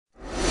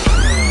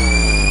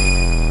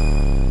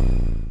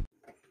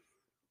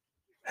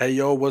Hey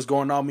yo, what's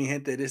going on, mi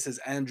gente? This is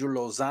Andrew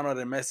Lozano,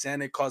 the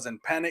Messianic Causing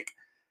Panic.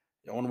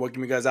 I want to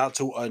welcome you guys out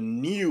to a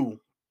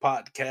new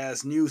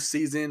podcast, new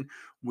season.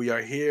 We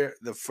are here.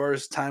 The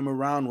first time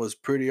around was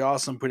pretty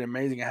awesome, pretty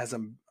amazing. I had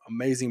some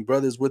amazing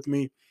brothers with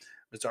me,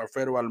 Mr.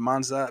 Alfredo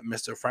Almanza,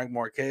 Mr. Frank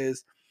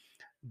Marquez.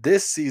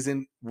 This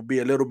season will be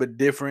a little bit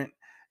different,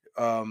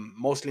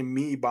 mostly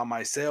me by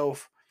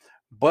myself,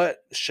 but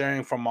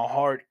sharing from my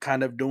heart,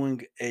 kind of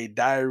doing a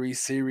diary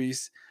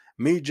series.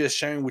 Me just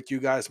sharing with you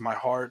guys my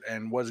heart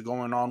and what's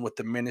going on with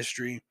the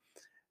ministry,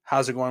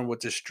 how's it going with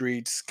the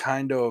streets,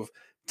 kind of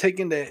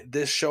taking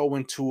this show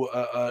into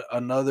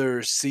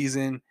another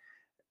season.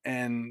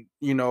 And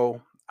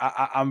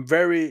I'm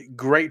very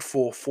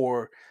grateful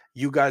for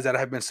you guys that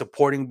have been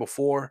supporting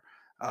before.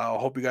 I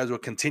hope you guys will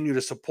continue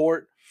to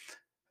support.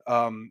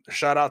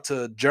 Shout out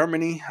to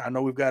Germany. I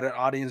know we've got an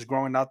audience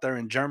growing out there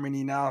in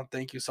Germany now.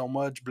 Thank you so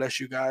much. Bless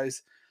you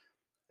guys.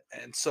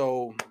 And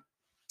so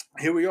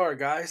here we are,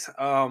 guys.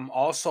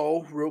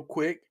 Also, real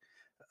quick,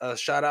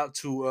 shout out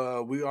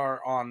to we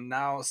are on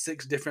now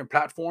 6 different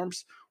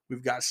platforms.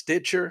 We've got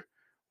Stitcher,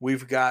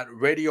 we've got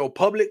Radio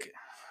Public,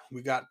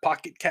 we got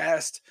Pocket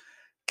Cast,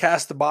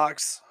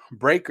 Castbox,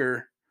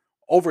 Breaker,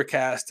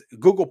 Overcast,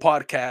 Google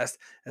Podcast,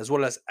 as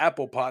well as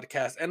Apple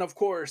Podcast, and of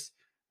course,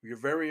 your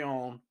very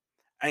own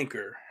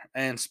Anchor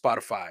and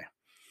Spotify.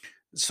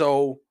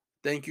 So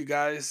thank you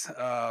guys.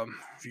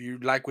 If you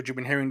like what you've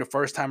been hearing the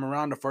first time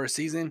around, the first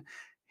season,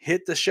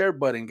 hit the share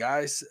button,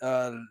 guys.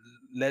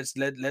 Let's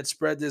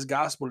spread this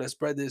gospel. Let's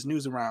spread this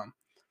news around.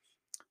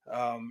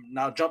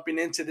 Now jumping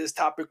into this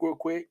topic real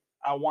quick,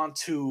 I want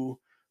to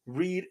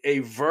read a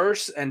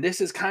verse, and this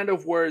is kind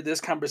of where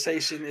this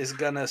conversation is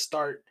gonna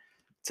start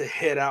to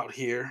head out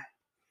here.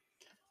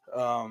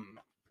 Um,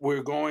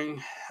 we're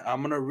going.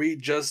 I'm gonna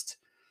read just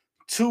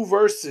 2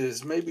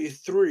 verses, maybe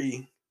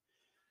 3,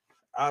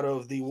 out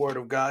of the Word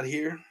of God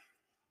here.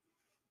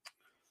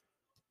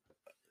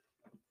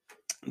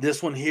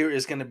 This one here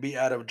is going to be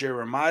out of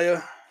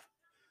Jeremiah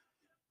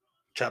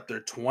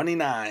chapter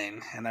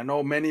 29. And I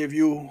know many of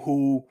you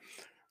who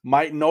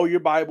might know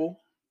your Bible,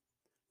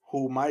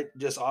 who might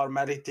just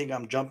automatically think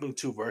I'm jumping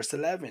to verse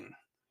 11.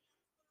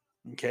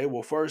 Okay,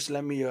 well, first,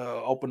 let me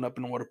open up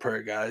in a word of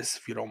prayer, guys,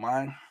 if you don't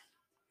mind.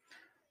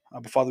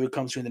 Father, we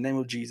come to you in the name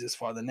of Jesus,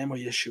 Father, in the name of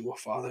Yeshua,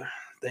 Father.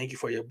 Thank you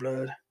for your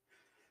blood,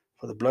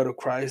 for the blood of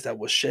Christ that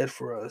was shed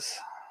for us,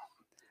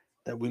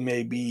 that we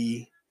may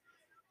be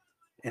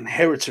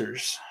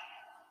inheritors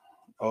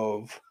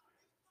of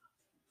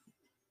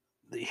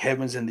the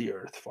heavens and the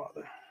earth,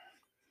 Father.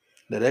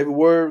 Let every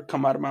word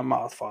come out of my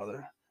mouth,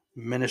 Father,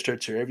 minister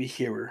to every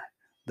hearer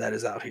that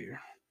is out here.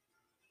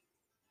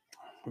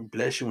 We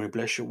bless you and we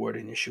bless your word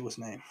in Yeshua's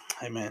name.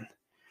 Amen.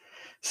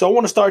 So I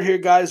want to start here,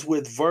 guys,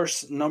 with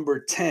verse number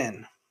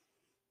 10.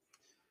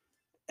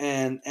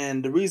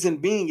 And the reason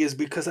being is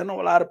because I know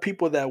a lot of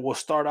people that will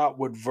start out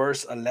with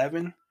verse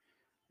 11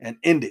 and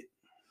end it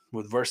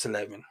with verse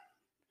 11.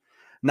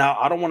 Now,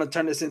 I don't want to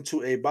turn this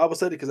into a Bible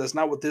study because that's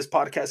not what this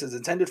podcast is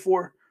intended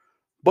for.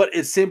 But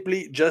it's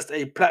simply just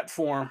a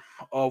platform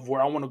of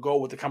where I want to go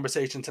with the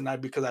conversation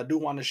tonight, because I do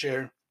want to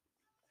share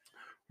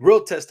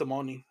real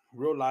testimony,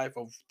 real life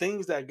of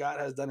things that God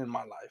has done in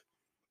my life.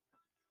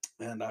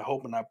 And I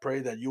hope and I pray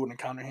that you would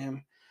encounter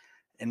him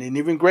in an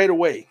even greater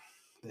way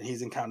than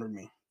he's encountered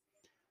me.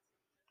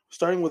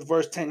 Starting with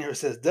verse 10 here, it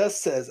says, "Thus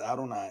says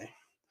Adonai,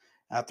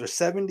 after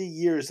 70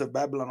 years of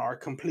Babylon are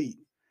complete,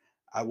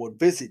 I will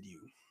visit you,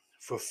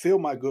 fulfill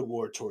my good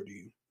word toward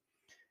you,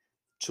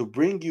 to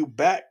bring you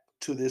back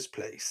to this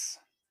place."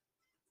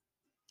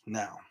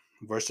 Now,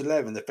 verse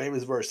 11, the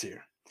famous verse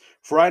here.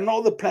 "For I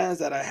know the plans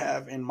that I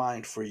have in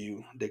mind for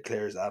you,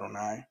 declares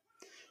Adonai,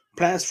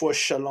 plans for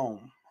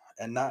shalom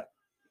and not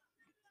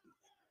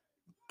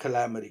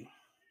calamity,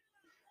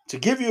 to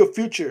give you a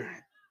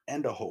future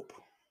and a hope."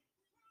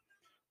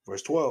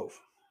 Verse 12,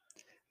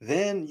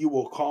 "Then you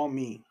will call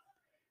me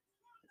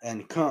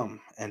and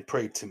come and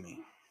pray to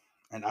me,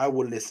 and I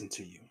will listen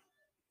to you.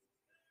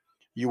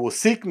 You will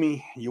seek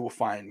me, you will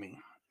find me,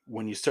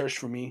 when you search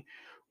for me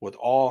with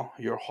all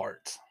your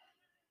heart.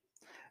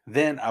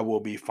 Then I will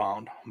be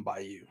found by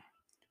you,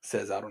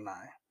 says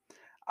Adonai.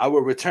 I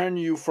will return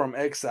you from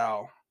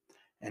exile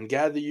and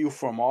gather you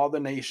from all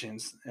the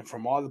nations and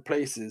from all the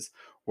places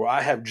where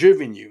I have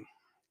driven you,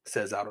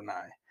 says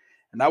Adonai.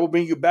 And I will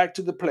bring you back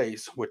to the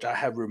place which I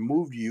have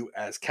removed you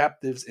as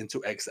captives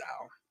into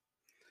exile."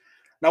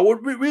 Now,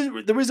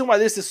 the reason why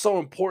this is so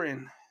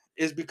important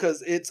is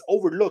because it's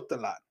overlooked a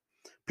lot.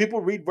 People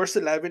read verse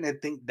 11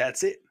 and think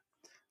that's it.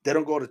 They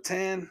don't go to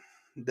 10.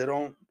 They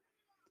don't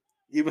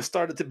even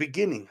start at the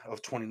beginning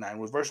of 29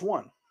 with verse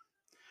 1.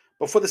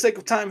 But for the sake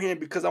of time here,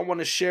 because I want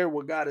to share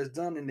what God has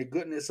done and the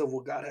goodness of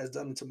what God has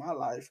done into my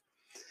life,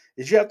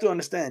 is you have to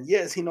understand,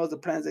 yes, he knows the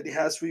plans that he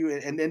has for you.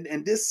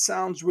 And this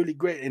sounds really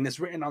great. And it's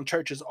written on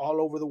churches all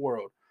over the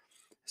world,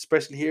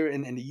 especially here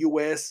in the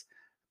U.S.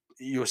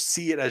 You'll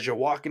see it as you're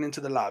walking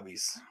into the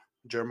lobbies.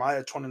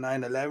 Jeremiah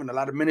 29:11. A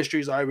lot of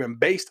ministries are even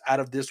based out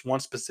of this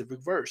one specific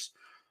verse.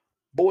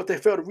 But what they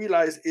fail to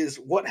realize is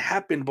what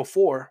happened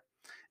before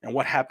and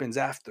what happens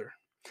after.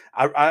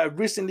 I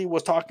recently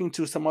was talking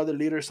to some other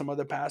leaders, some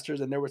other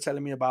pastors, and they were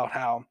telling me about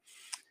how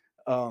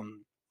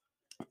um,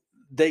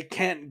 they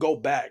can't go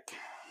back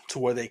to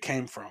where they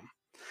came from.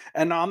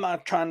 And I'm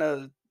not trying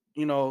to,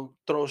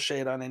 throw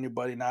shade on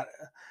anybody, not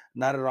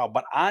at all.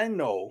 But I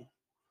know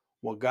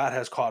what God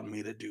has called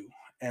me to do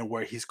and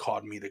where He's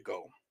called me to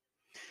go.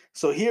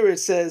 So here it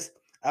says,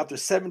 after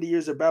 70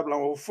 years of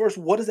Babylon. Well, first,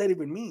 what does that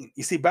even mean?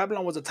 You see,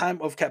 Babylon was a time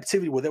of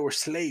captivity where there were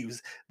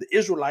slaves. The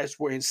Israelites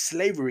were in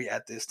slavery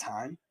at this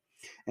time.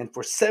 And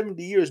for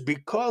 70 years,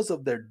 because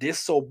of their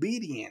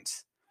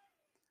disobedience.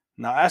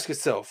 Now ask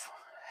yourself,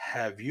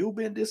 have you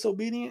been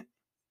disobedient?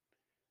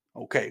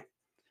 Okay.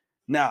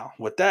 Now,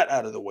 with that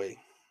out of the way,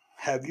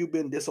 have you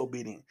been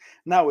disobedient?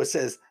 Now it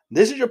says,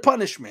 this is your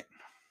punishment.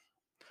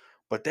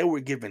 But they were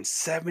given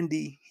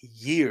 70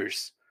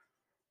 years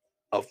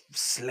of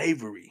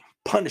slavery,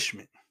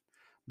 punishment,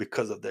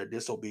 because of their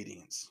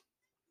disobedience.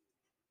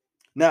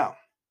 Now,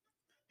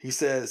 he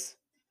says,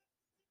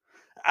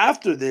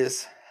 after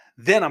this,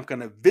 then I'm going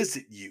to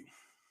visit you.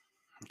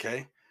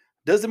 Okay.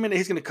 Doesn't mean that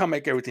he's going to come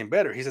make everything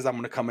better. He says, I'm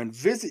going to come and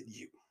visit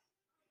you.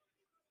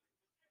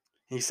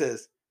 He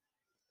says,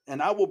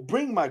 and I will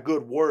bring my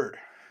good word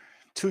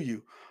to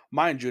you.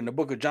 Mind you, in the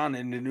book of John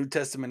in the New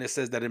Testament, it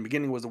says that in the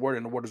beginning was the word,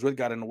 and the word was with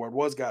God, and the word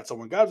was God. So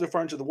when God's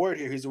referring to the word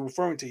here, he's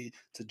referring to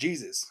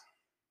Jesus.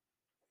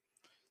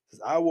 He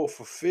says, I will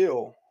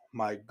fulfill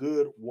my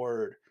good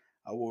word.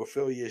 I will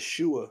fulfill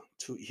Yeshua.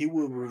 He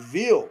will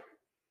reveal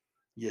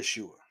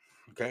Yeshua.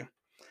 Okay.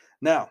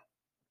 Now,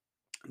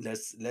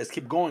 let's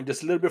keep going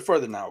just a little bit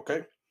further now,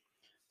 okay?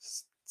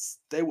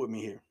 Stay with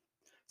me here. It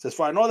says,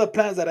 for I know the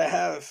plans that I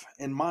have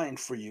in mind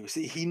for you.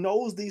 See, he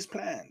knows these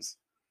plans.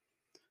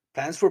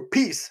 Plans for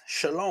peace,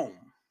 shalom.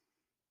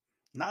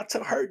 Not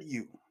to hurt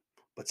you,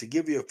 but to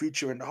give you a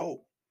future and a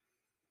hope.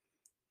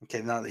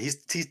 Okay, now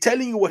he's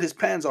telling you what his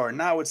plans are.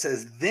 Now it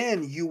says,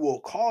 then you will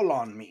call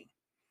on me.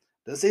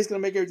 Doesn't say he's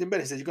going to make everything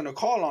better. He says, you're going to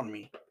call on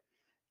me.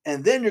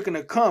 And then you're going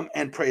to come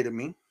and pray to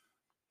me.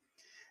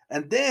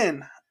 And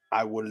then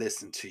I will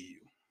listen to you.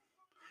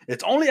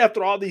 It's only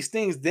after all these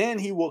things, then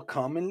he will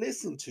come and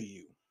listen to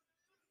you.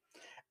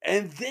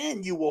 And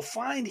then you will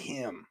find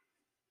him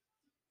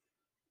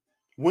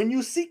when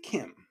you seek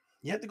him.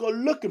 You have to go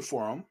looking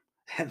for him,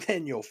 and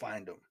then you'll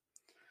find him.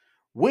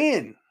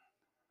 When?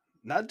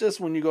 Not just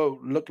when you go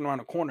looking around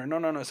the corner.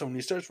 No. So when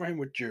you search for him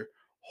with your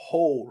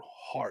whole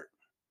heart,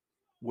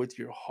 with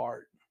your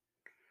heart,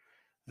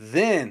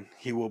 then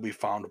he will be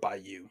found by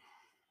you.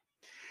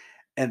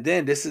 And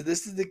then this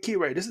is the key,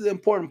 right? This is the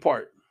important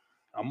part.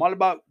 I'm all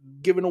about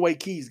giving away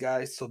keys,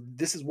 guys. So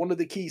this is one of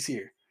the keys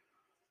here.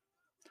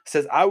 It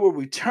says, I will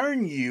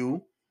return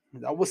you,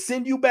 I will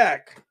send you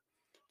back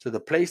to the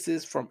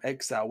places from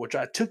exile, which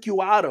I took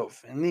you out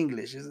of. In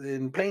English,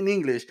 in plain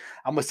English,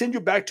 I'm going to send you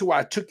back to where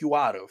I took you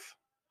out of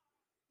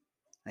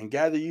and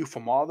gather you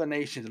from all the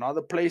nations and all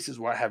the places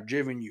where I have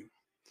driven you.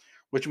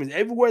 Which means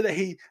everywhere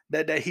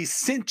that he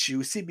sent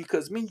you. See,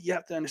 because you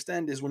have to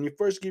understand this. When you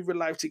first give your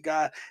life to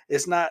God,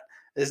 it's not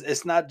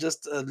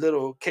just a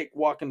little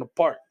cakewalk in the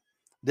park.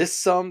 This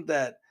some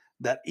that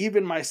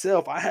even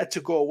myself, I had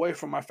to go away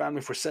from my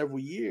family for several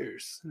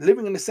years,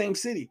 living in the same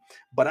city.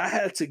 But I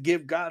had to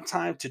give God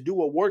time to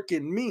do a work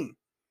in me.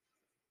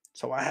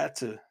 So I had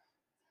to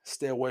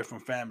stay away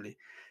from family,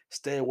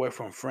 stay away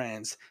from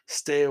friends,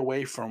 stay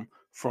away from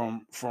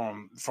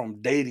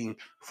dating,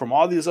 from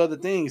all these other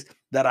things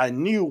that I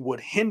knew would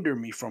hinder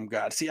me from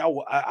God. See, I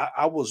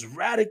was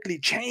radically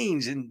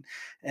changed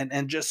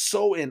and just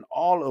so in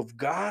awe of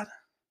God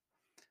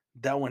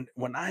that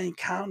when I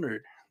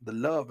encountered the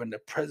love and the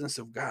presence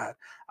of God,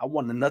 I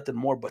wanted nothing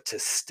more but to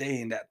stay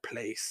in that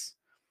place.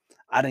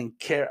 I didn't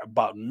care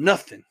about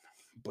nothing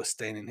but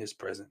staying in his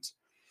presence.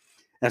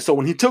 And so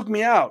when he took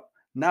me out,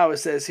 now it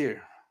says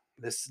here,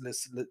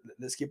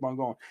 let's keep on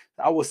going.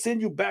 I will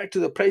send you back to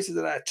the places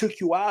that I took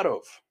you out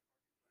of.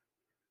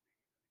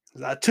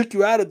 I took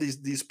you out of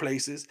these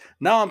places.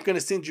 Now I'm going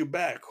to send you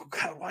back. Oh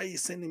God, why are you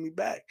sending me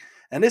back?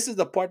 And this is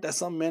the part that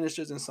some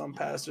ministers and some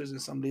pastors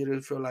and some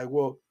leaders feel like,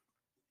 well,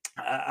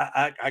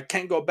 I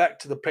can't go back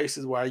to the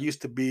places where I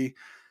used to be,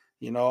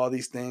 all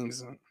these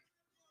things.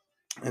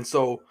 And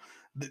so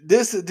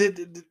this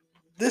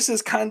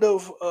is kind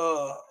of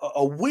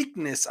a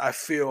weakness I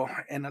feel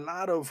in a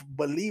lot of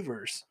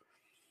believers.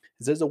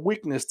 There's a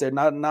weakness there.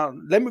 Now,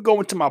 let me go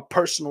into my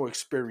personal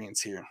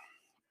experience here.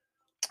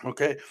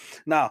 Okay.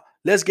 Now,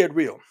 let's get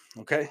real.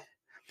 Okay.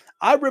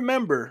 I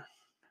remember,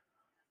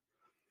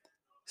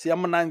 see,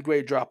 I'm a ninth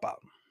grade dropout.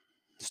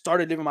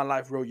 Started living my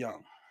life real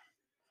young.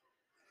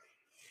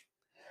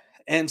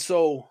 And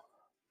so,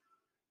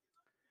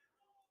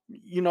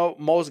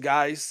 most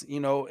guys,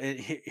 here,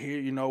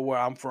 where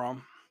I'm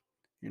from,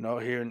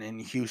 here in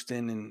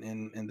Houston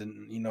and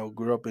then,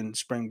 grew up in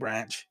Spring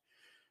Branch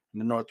in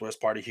the northwest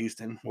part of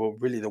Houston. Well,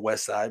 really the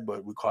west side,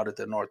 but we called it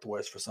the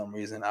northwest for some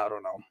reason. I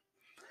don't know.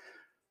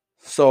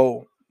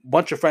 So, a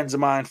bunch of friends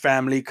of mine,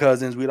 family,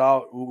 cousins, we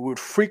would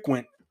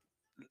frequent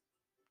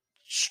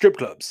strip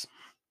clubs.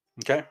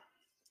 Okay.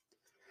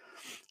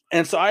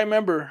 And so I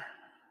remember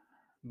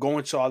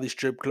going to all these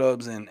strip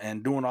clubs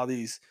and doing all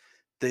these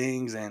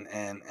things and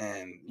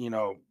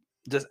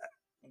just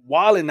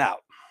wilding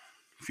out,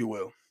 if you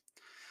will.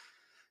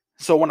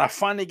 So when I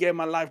finally gave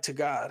my life to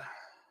God,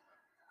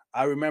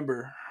 I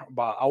remember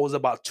I was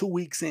about 2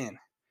 weeks in.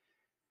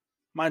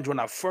 Mind you, when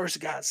I first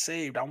got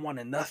saved, I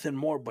wanted nothing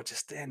more but to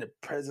stay in the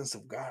presence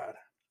of God.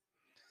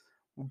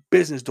 What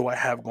business do I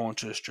have going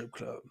to a strip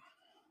club?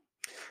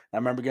 I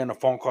remember getting a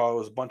phone call. It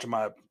was a bunch of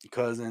my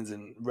cousins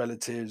and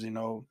relatives,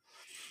 uh,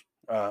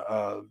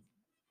 uh,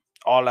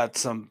 all at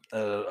some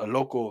a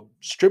local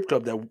strip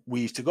club that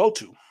we used to go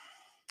to.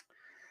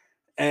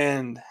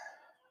 And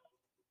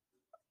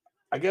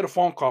I get a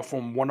phone call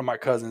from one of my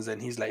cousins,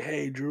 and he's like,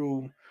 "Hey,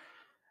 Drew,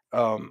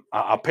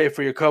 I'll pay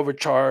for your cover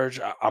charge.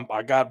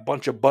 I got a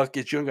bunch of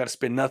buckets. You ain't got to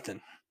spend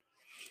nothing.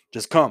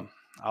 Just come."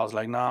 I was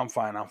like, "No, I'm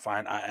fine. I'm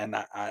fine."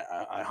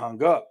 I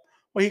hung up.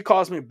 Well, he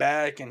calls me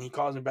back, and he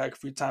calls me back a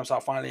few times. So I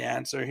finally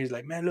answer. He's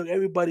like, "Man, look,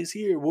 everybody's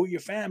here. We're your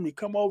family.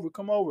 Come over.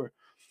 Come over."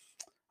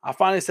 I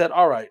finally said,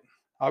 "All right,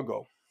 I'll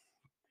go."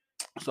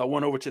 So I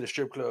went over to the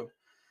strip club,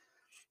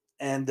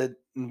 and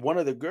one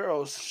of the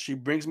girls, she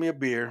brings me a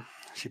beer.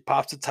 She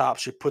pops the top.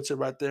 She puts it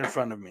right there in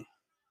front of me.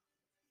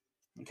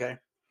 Okay,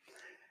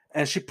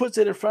 and she puts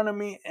it in front of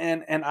me,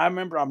 and I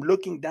remember I'm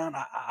looking down.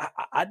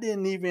 I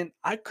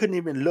couldn't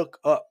even look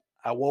up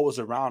at what was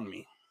around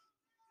me.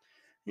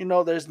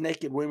 There's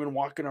naked women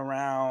walking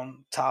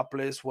around,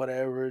 topless,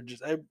 whatever.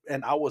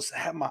 And I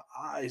had my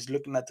eyes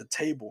looking at the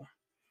table.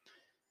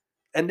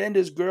 And then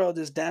this girl,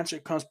 this dancer,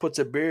 comes, puts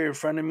a beer in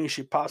front of me.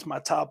 She pops my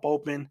top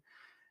open,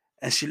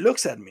 and she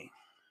looks at me,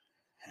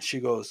 and she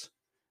goes,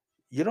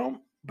 "You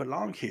don't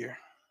belong here."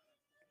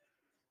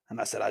 And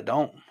I said, "I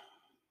don't."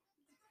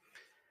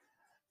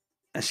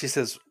 And she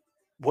says,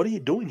 "What are you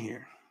doing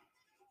here?"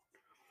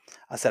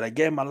 I said, "I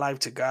gave my life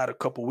to God a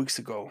couple weeks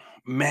ago."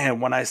 Man,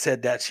 when I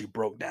said that, she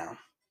broke down.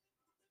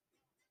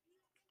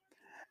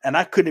 And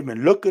I couldn't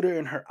even look at her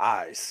in her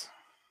eyes.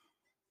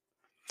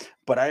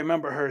 But I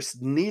remember her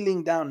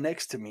kneeling down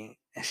next to me,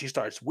 and she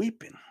starts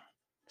weeping,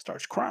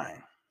 starts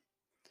crying.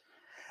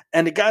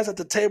 And the guys at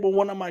the table,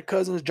 one of my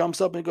cousins jumps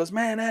up and goes,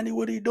 "Man, Andy,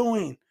 what are you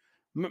doing?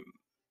 M-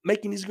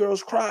 Making these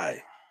girls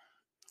cry.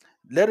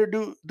 Let her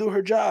do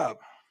her job."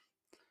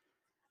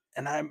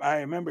 And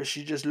I remember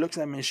she just looks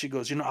at me and she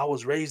goes, "I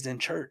was raised in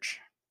church."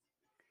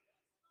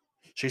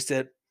 She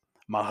said,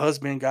 "My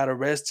husband got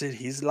arrested.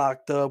 He's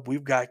locked up.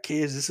 We've got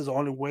kids. This is the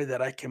only way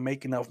that I can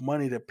make enough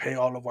money to pay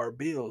all of our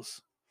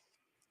bills."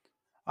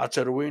 I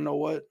told her, "Well, you know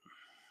what?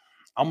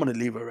 I'm going to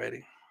leave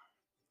already."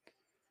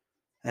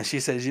 And she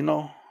says,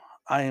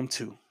 "I am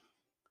too."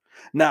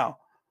 Now,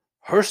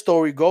 her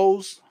story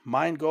goes,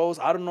 mine goes.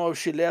 I don't know if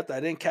she left. I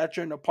didn't catch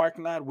her in the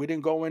parking lot. We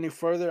didn't go any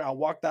further. I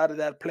walked out of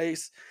that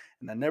place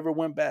and I never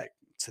went back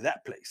to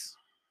that place.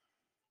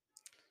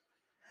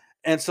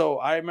 And so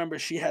I remember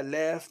she had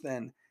left,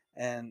 and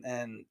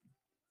a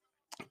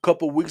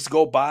couple weeks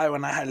go by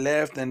when I had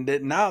left, and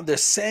then now the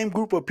same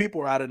group of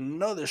people are at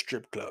another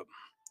strip club.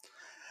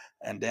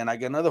 And then I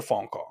get another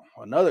phone call,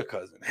 another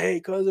cousin. "Hey,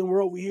 cousin,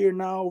 we're over here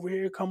now. Over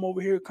here, come over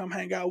here, come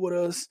hang out with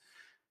us.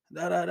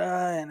 Da da da."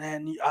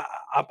 And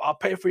I'll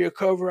pay for your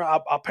cover.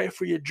 I'll pay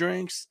for your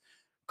drinks.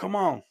 Come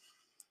on.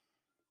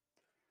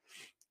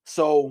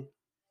 So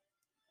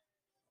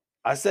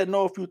I said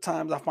no a few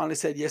times. I finally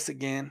said yes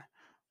again.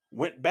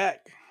 Went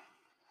back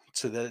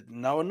to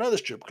another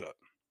strip club.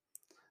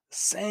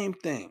 Same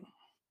thing.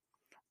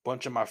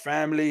 Bunch of my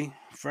family,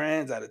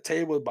 friends at a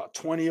table, about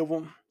 20 of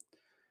them.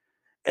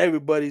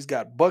 Everybody's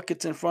got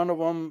buckets in front of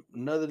them.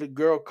 Another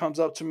girl comes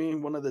up to me.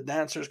 One of the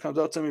dancers comes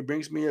up to me,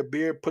 brings me a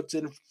beer, puts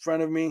it in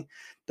front of me,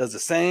 does the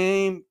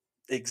same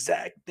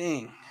exact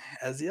thing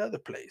as the other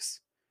place.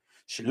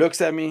 She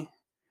looks at me.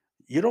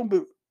 "You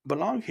don't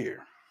belong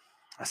here."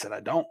 I said,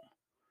 "I don't."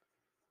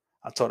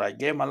 I told her I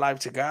gave my life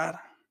to God.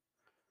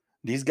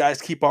 These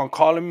guys keep on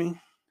calling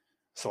me.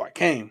 So I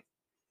came.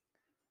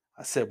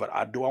 I said, "But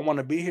I want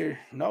to be here?"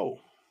 "No."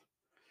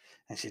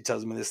 And she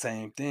tells me the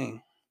same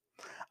thing.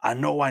 "I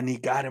know I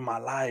need God in my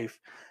life.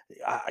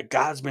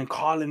 God's been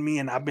calling me,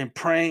 and I've been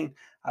praying.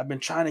 I've been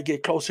trying to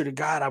get closer to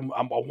God. I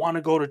want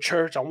to go to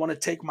church. I want to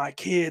take my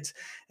kids,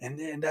 and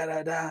then da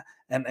da da,"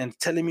 and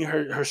telling me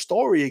her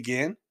story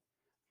again.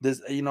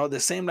 The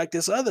same like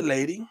this other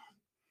lady.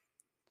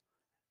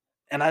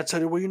 And I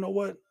tell her, "Well, you know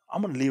what?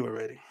 I'm gonna leave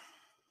already."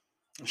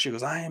 And she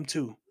goes, "I am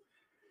too."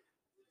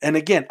 And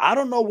again, I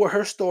don't know where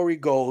her story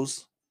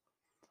goes.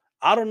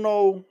 I don't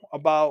know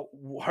about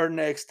her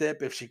next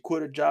step, if she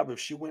quit her job,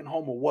 if she went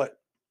home or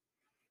what.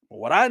 But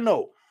what I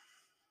know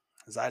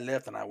is I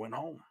left and I went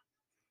home.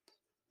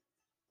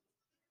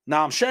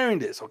 Now I'm sharing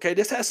this, okay?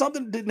 This has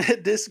something.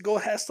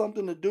 Has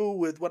something to do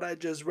with what I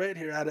just read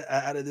here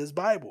out of this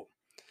Bible,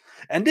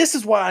 and this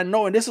is why I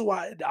know, and this is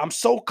why I'm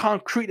so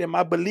concrete in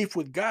my belief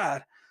with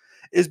God,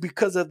 is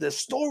because of the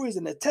stories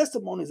and the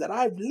testimonies that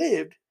I've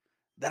lived,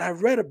 that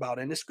I've read about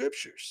in the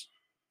scriptures.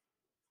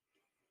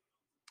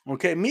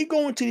 Okay, me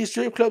going to these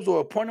strip clubs were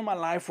a point in my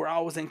life where I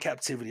was in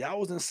captivity. I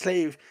was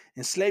enslaved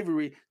in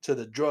slavery to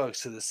the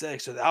drugs, to the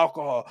sex, to the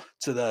alcohol,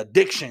 to the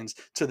addictions,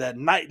 to that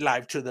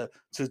nightlife, to the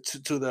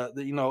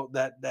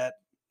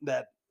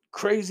that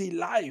crazy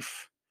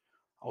life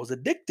I was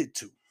addicted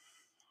to.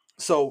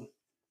 So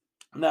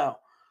now,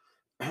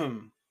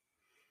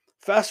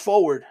 fast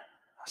forward,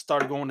 I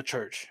started going to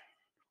church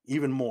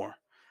even more.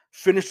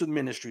 Finished with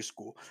ministry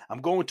school.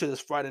 I'm going to this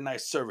Friday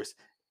night service,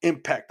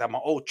 Impact, at my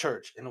old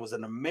church. And it was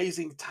an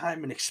amazing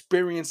time and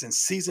experience and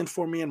season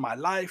for me in my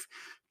life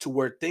to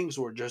where things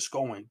were just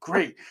going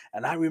great.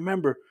 And I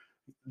remember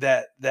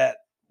that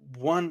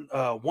one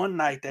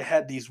night they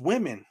had these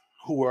women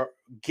who were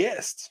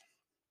guests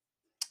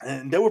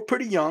and they were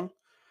pretty young.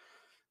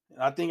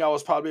 I think I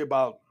would say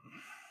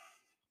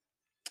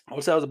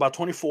I was about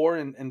 24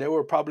 and they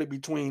were probably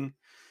between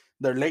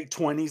their late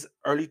 20s,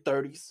 early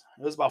 30s.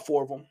 It was about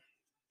four of them.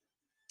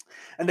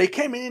 And they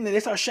came in and they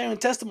started sharing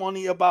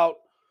testimony about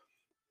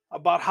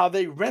how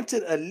they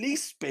rented a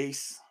lease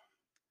space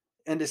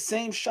in the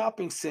same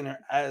shopping center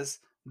as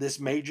this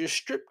major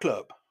strip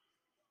club.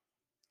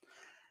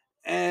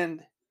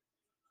 And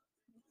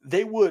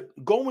they would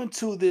go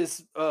into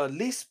this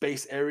lease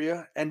space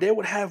area and they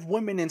would have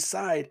women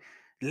inside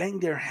laying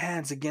their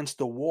hands against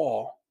the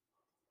wall,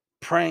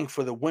 praying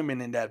for the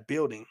women in that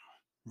building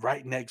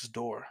right next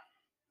door.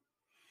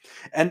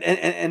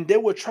 And they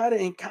would try to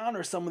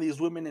encounter some of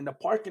these women in the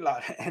parking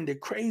lot. And the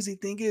crazy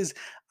thing is,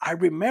 I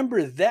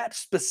remember that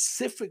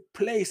specific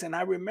place, and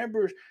I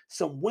remember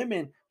some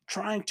women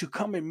trying to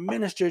come and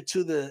minister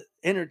to the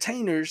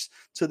entertainers,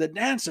 to the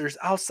dancers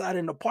outside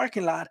in the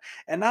parking lot,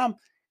 and I'm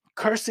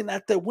cursing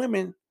at the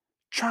women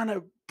trying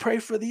to pray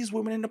for these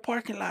women in the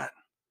parking lot.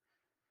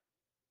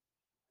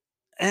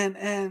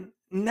 And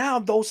now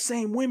those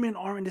same women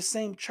are in the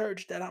same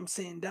church that I'm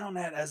sitting down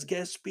at as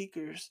guest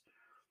speakers,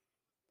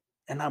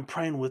 and I'm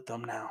praying with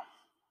them now.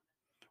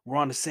 We're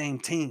on the same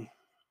team.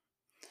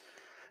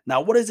 Now,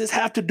 what does this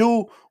have to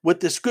do with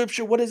the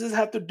scripture? What does this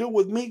have to do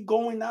with me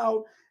going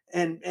out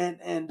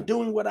and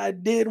doing what I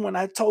did when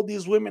I told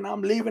these women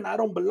I'm leaving, I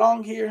don't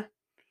belong here,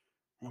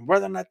 and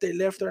whether or not they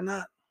left or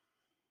not?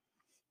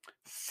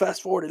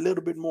 Fast forward a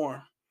little bit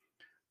more,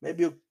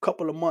 maybe a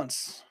couple of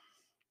months,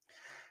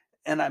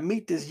 and I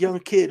meet this young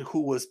kid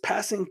who was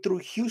passing through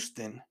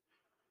Houston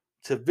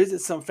to visit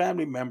some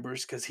family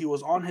members because he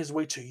was on his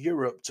way to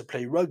Europe to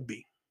play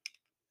rugby.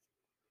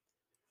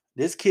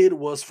 This kid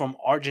was from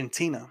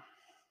Argentina,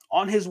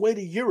 on his way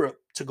to Europe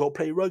to go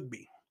play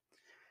rugby.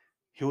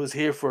 He was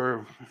here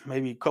for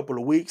maybe a couple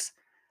of weeks,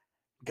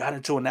 got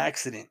into an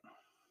accident,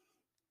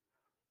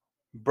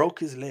 broke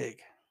his leg,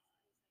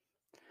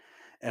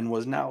 and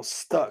was now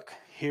stuck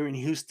here in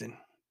Houston.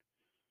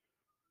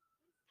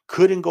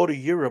 Couldn't go to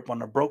Europe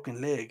on a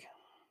broken leg.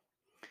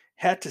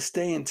 Had to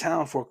stay in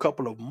town for a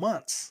couple of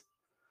months.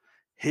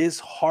 His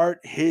heart,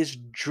 his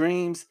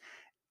dreams,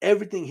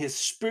 everything, his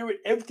spirit,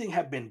 everything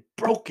had been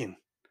broken.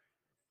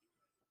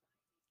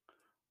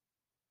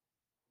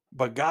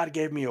 But God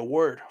gave me a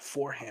word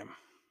for him.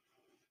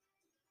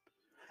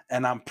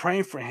 And I'm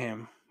praying for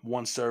him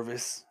one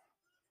service.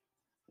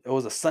 It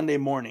was a Sunday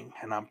morning,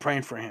 and I'm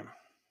praying for him.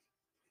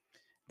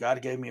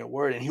 God gave me a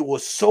word, and he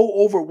was so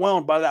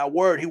overwhelmed by that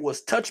word. He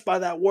was touched by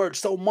that word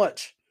so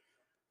much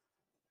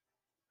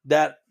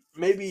that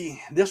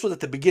maybe this was at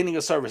the beginning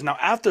of service. Now,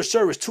 after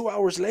service, 2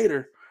 hours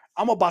later,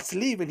 I'm about to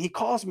leave, and he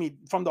calls me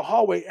from the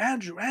hallway,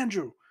 Andrew,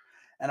 Andrew.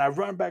 And I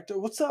run back to,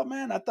 what's up,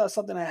 man? I thought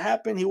something had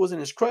happened. He was in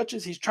his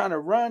crutches. He's trying to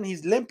run.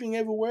 He's limping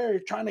everywhere.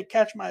 He's trying to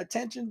catch my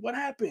attention. What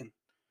happened?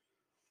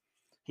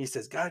 He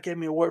says, God gave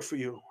me a word for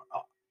you.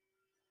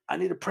 I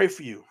need to pray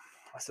for you.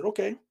 I said,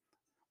 okay,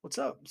 what's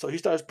up? So he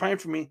starts praying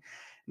for me.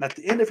 And at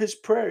the end of his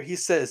prayer, he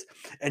says,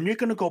 and you're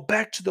going to go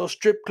back to those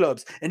strip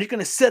clubs and you're going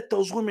to set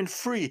those women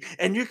free.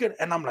 And you're going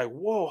to, and I'm like,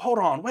 whoa, hold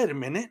on, wait a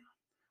minute.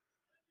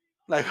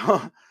 Like,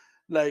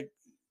 like,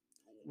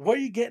 where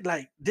you get,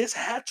 like, this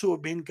had to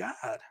have been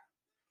God.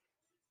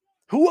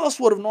 Who else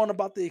would have known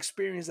about the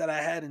experience that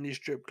I had in these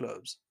strip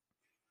clubs?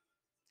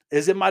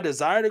 Is it my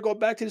desire to go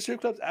back to the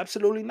strip clubs?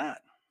 Absolutely not.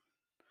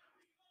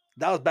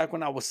 That was back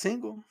when I was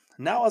single.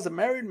 Now, as a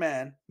married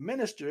man,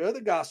 minister of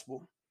the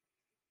gospel,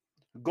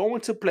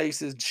 going to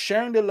places,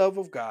 sharing the love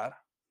of God,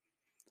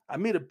 I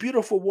meet a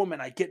beautiful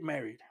woman, I get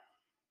married.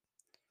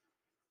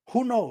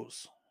 Who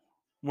knows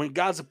when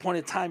God's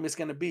appointed time is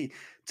going to be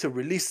to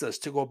release us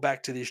to go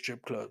back to these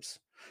strip clubs,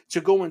 to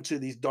go into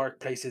these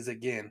dark places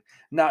again.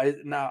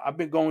 Now I've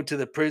been going to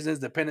the prisons,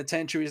 the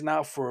penitentiaries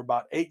now for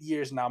about 8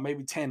 years now,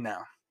 maybe 10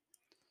 now.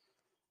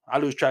 I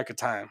lose track of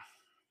time.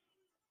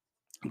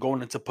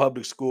 Going into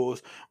public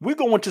schools. We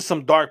go into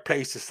some dark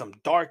places, some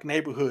dark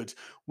neighborhoods.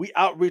 We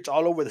outreach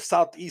all over the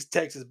Southeast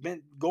Texas,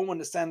 been going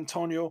to San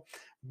Antonio,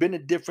 been to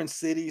different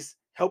cities,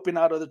 helping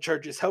out other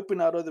churches, helping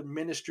out other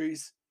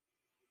ministries.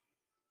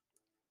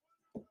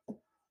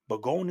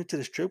 But going into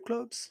the strip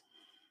clubs,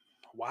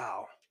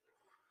 wow,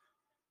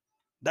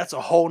 that's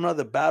a whole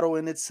nother battle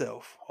in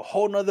itself, a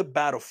whole nother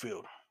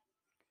battlefield.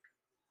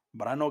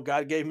 But I know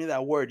God gave me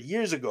that word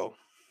years ago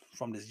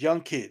from this young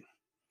kid.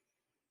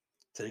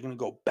 So they're going to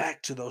go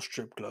back to those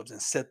strip clubs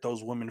and set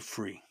those women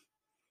free.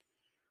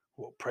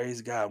 Well,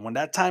 praise God. When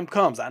that time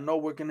comes, I know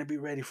we're going to be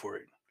ready for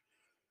it.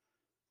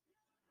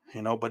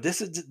 But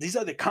these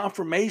are the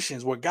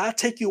confirmations where God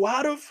take you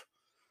out of.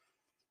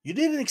 You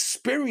didn't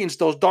experience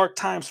those dark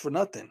times for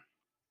nothing.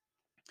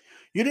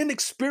 You didn't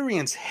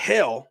experience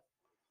hell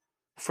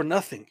for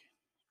nothing.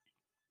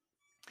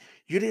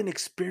 You didn't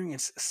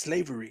experience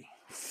slavery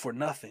for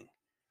nothing.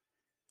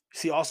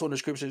 See, also in the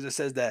scriptures it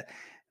says that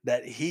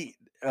he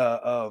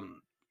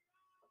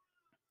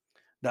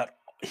that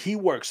he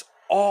works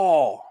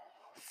all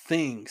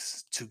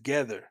things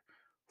together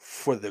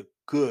for the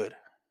good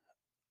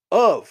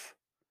of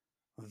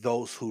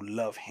those who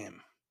love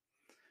him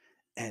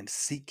and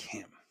seek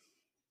him.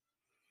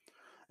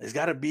 It's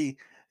got to be,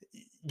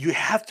 you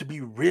have to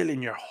be real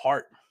in your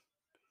heart.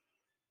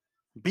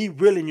 Be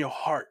real in your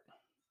heart.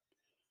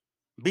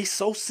 Be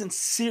so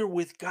sincere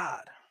with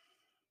God.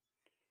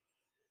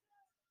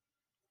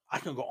 I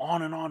can go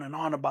on and on and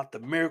on about the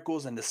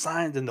miracles and the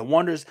signs and the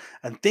wonders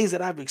and things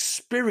that I've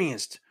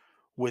experienced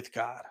with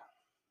God.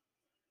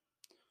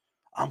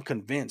 I'm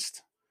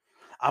convinced.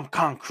 I'm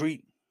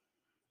concrete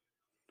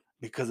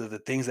because of the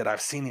things that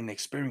I've seen and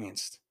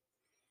experienced.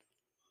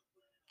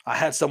 I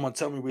had someone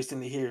tell me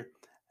recently here,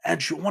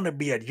 Andrew, I want to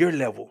be at your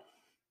level.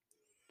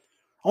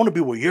 I want to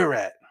be where you're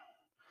at.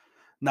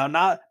 Now,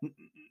 not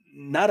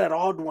at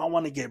all do I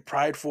want to get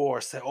prideful or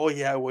say, oh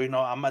yeah, well,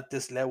 I'm at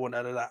this level.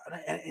 Da, da, da.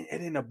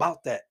 It ain't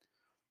about that.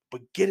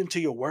 But get into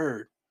your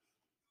word.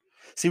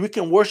 See, we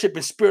can worship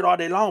in spirit all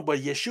day long, but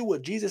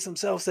Yeshua, Jesus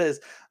himself says,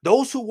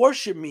 those who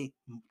worship me,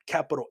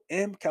 capital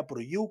M,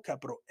 capital U,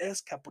 capital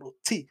S, capital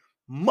T,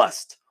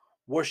 must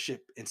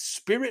worship in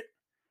spirit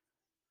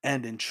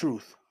and in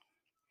truth.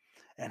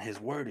 And his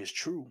word is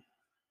true.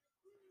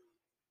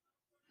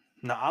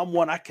 Now, I'm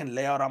one, I can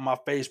lay out on my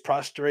face,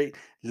 prostrate,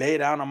 lay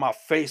down on my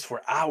face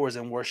for hours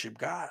and worship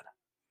God.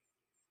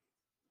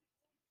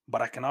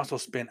 But I can also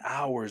spend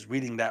hours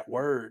reading that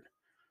word,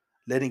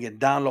 letting it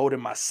download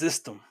in my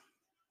system.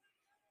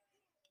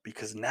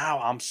 Because now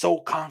I'm so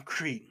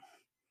concrete.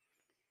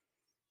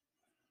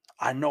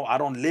 I know I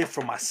don't live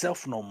for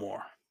myself no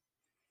more.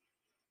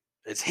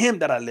 It's him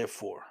that I live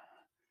for.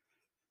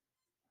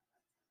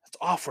 It's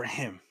all for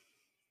him.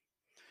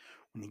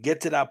 When you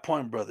get to that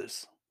point,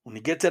 brothers, when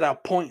you get to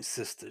that point,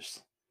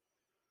 sisters,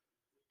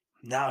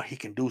 now he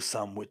can do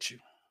something with you.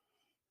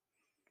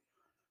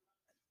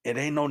 It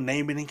ain't no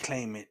name it and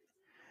claim it.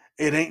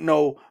 It ain't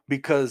no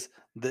because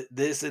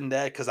this and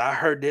that, because I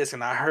heard this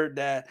and I heard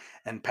that,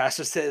 and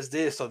pastor says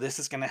this, so this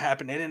is going to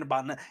happen. It ain't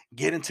about nothing.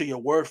 Get into your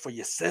word for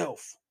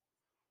yourself.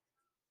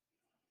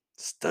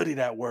 Study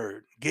that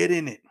word. Get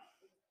in it.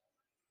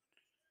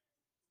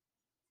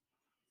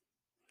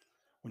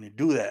 When you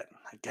do that,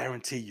 I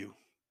guarantee you,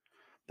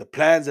 the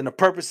plans and the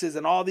purposes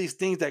and all these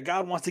things that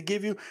God wants to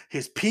give you,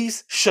 his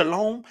peace,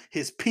 shalom,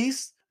 his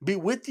peace be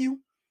with you.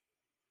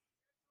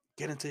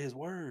 Get into his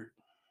word.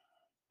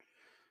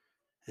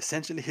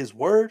 Essentially, his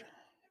word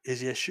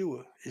is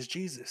Yeshua, is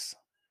Jesus.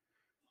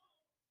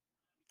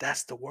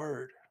 That's the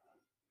word.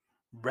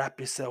 Wrap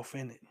yourself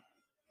in it.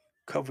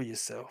 Cover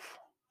yourself.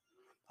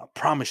 I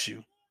promise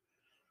you,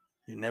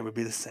 you'll never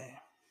be the same.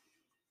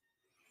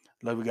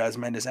 Love you guys,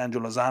 man. This is Andrew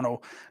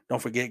Lozano.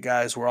 Don't forget,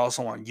 guys, we're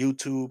also on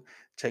YouTube.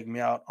 Check me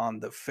out on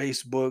the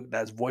Facebook.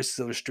 That's Voices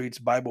of the Streets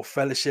Bible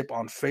Fellowship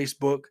on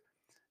Facebook.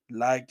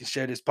 Like and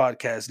share this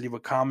podcast. Leave a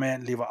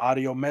comment, leave an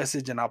audio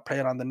message, and I'll play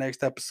it on the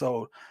next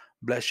episode.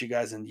 Bless you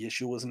guys in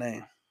Yeshua's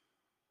name.